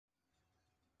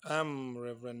I'm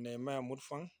Reverend Nehemiah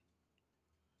Mutfang,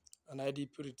 an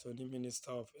IDP returning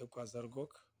minister of Ekwazargok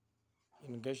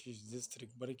in Gashish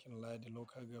district, Barki-Ladi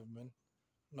local government,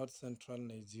 north central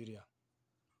Nigeria.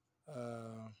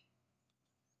 I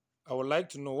would like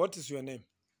to know, what is your name?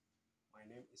 My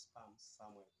name is Pam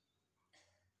Samuel.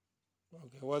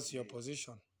 Okay, what's your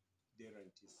position? The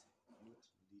Ranti's youth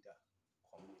leader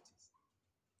communities.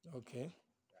 Okay.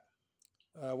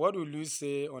 Yeah. What will you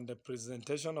say on the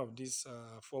presentation of this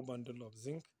 4 bundle of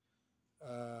zinc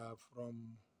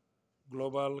from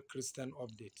Global Christian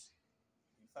Update?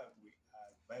 In fact, we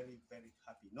are very, very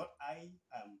happy. Not I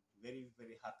am very,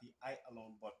 very happy, I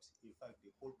alone, but in fact,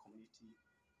 the whole community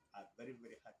are very,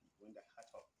 very happy when the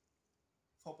heart of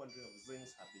 400 of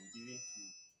zincs have been given to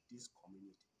this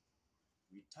community.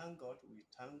 We thank God, we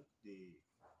thank the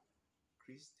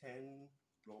Christian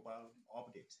Global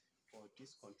Update for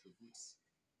this contributes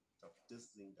of this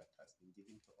thing that has been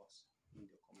given to us in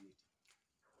the community.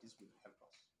 This will help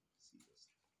us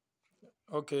seriously.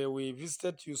 Okay, we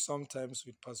visited you sometimes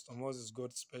with Pastor Moses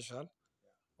God Special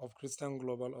of Christian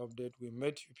Global Update. We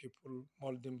met you people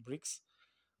molding bricks,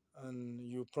 and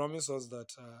you promised us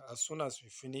that as soon as we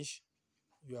finish,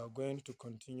 you are going to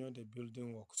continue the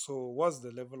building work. So, what's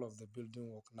the level of the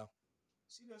building work now?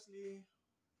 Seriously,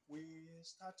 we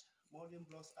start molding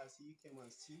blocks as you came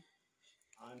and see,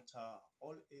 and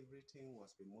everything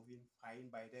was been moving fine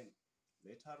by then.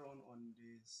 Later on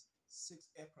the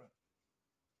 6th April,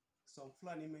 some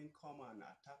Fulani men come and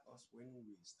attack us when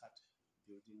we start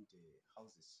building the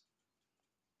houses.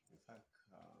 In fact,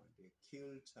 they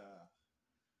killed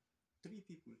 3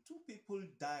 people. 2 people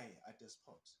die at the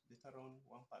spot. Later on,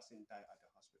 1 person died at the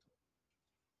hospital,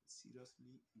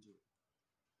 seriously injured.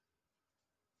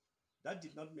 That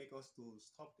did not make us to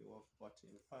stop the work, but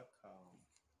in fact,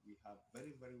 we are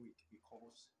very, very weak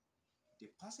because the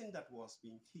person that was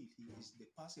being killed, he is the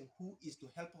person who is to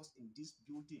help us in this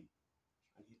building,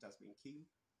 and he has been killed,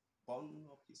 burned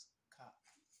up his car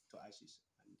to ashes,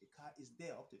 and the car is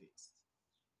there up to date.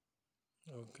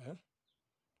 Okay.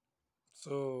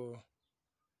 So,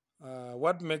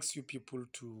 what makes you people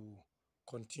to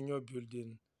continue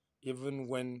building even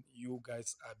when you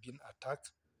guys are being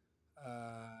attacked?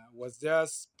 Was there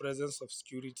presence of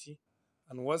security,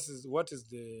 and what is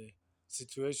the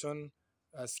situation,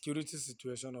 security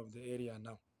situation of the area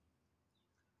now?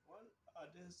 Well,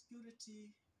 the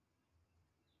security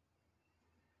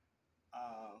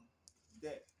uh,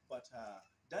 there, but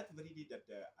that very day that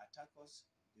the attackers,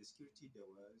 the security, they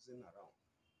wasn't around.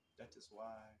 That is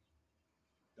why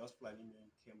those planning men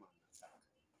came and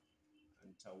attacked.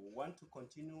 And we want to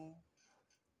continue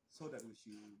so that we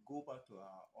should go back to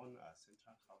our own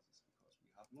central houses because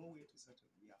we have no way to settle.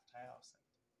 We are tired outside.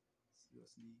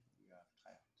 Seriously, we are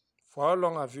tired. For how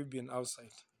long have you been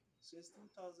outside? Since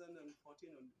 2014,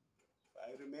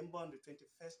 I remember on the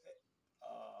 21st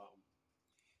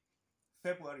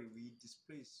February, we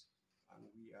displaced and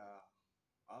we are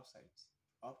outside,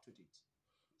 up to date.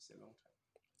 It's a long time.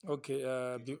 Okay.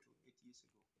 8 years ago.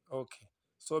 Okay.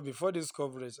 So before this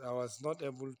coverage, I was not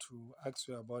able to ask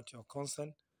you about your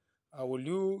consent. Will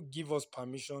you give us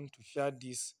permission to share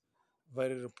this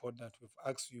very report that we've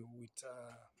asked you with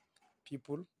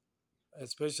people?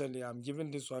 Especially, I'm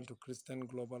giving this one to Christian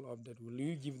Global Update. Will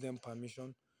you give them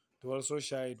permission to also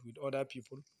share it with other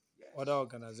people, Yes. other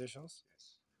organizations?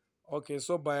 Yes. Okay,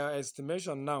 so by our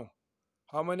estimation now,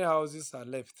 how many houses are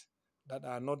left that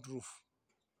are not roof?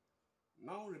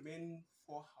 Now remain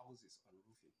 4 houses on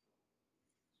roofing.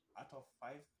 Out of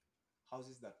 5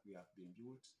 houses that we have been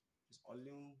built, is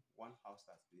only 1 house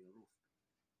that's been roofed.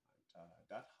 And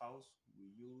that house, we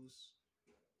use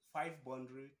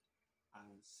 500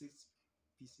 and 6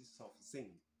 pieces of zinc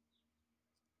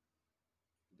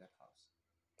in that house.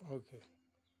 Okay,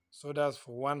 so that's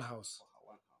for one house. For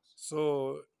 1 house.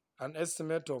 So, an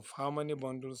estimate of how many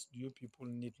bundles do you people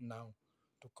need now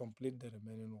to complete the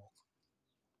remaining work?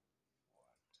 What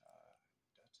that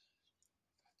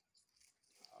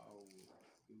will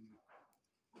be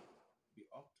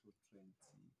up to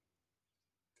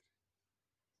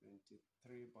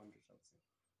 23 bundles of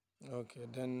zinc. Okay,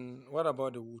 then what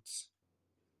about the woods?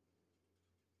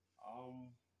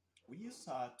 We use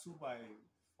 2 by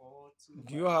 4, two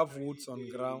Do by you have three. woods on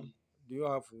ground? Do you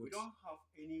have We woods? don't have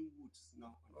any woods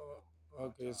now.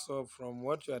 Okay, so from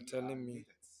what you are telling me,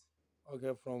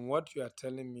 okay, from what you are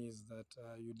telling me is that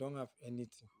you don't have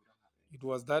anything. It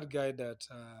was that guy that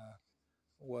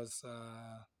was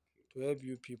to help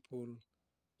you people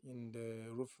in the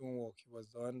roofing work. He was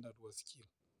the one that was killed.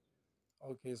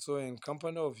 Okay, so in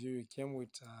company of you, you came with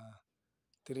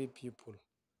 3 people.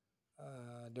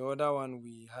 The other one,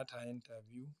 we had her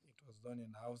interview. It was done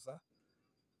in Hausa.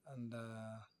 and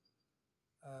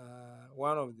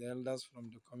one of the elders from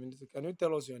the community. Can you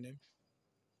tell us your name?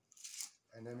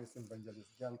 My name is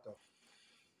Evangelist Janto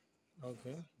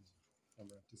Okay. from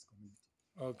this community.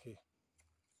 Okay.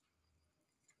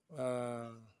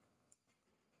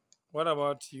 What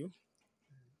about you?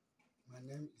 My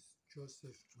name is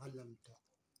Joseph Malamta.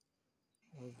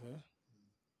 Okay.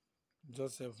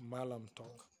 Joseph Malam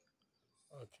Talk.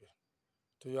 Okay.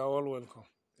 So you are all welcome.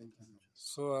 Thank you.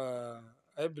 So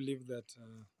I believe that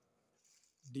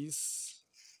these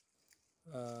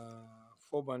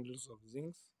 4 bundles of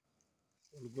zinc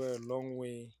will go a long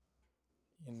way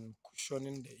in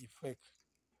cushioning the effect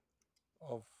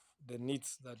of the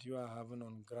needs that you are having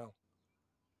on ground.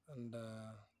 And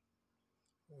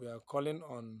we are calling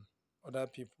on other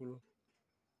people,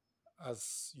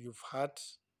 as you've heard,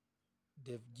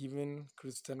 they've given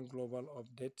Christian Global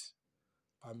Update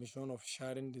permission of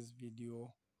sharing this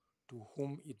video to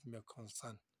whom it may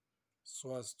concern,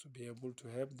 so as to be able to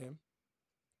help them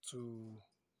to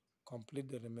complete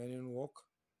the remaining work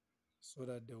so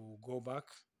that they will go back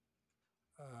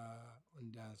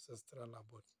on their ancestral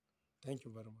abode. Thank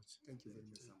you very much. Thank you very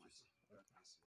Thank you much. so much.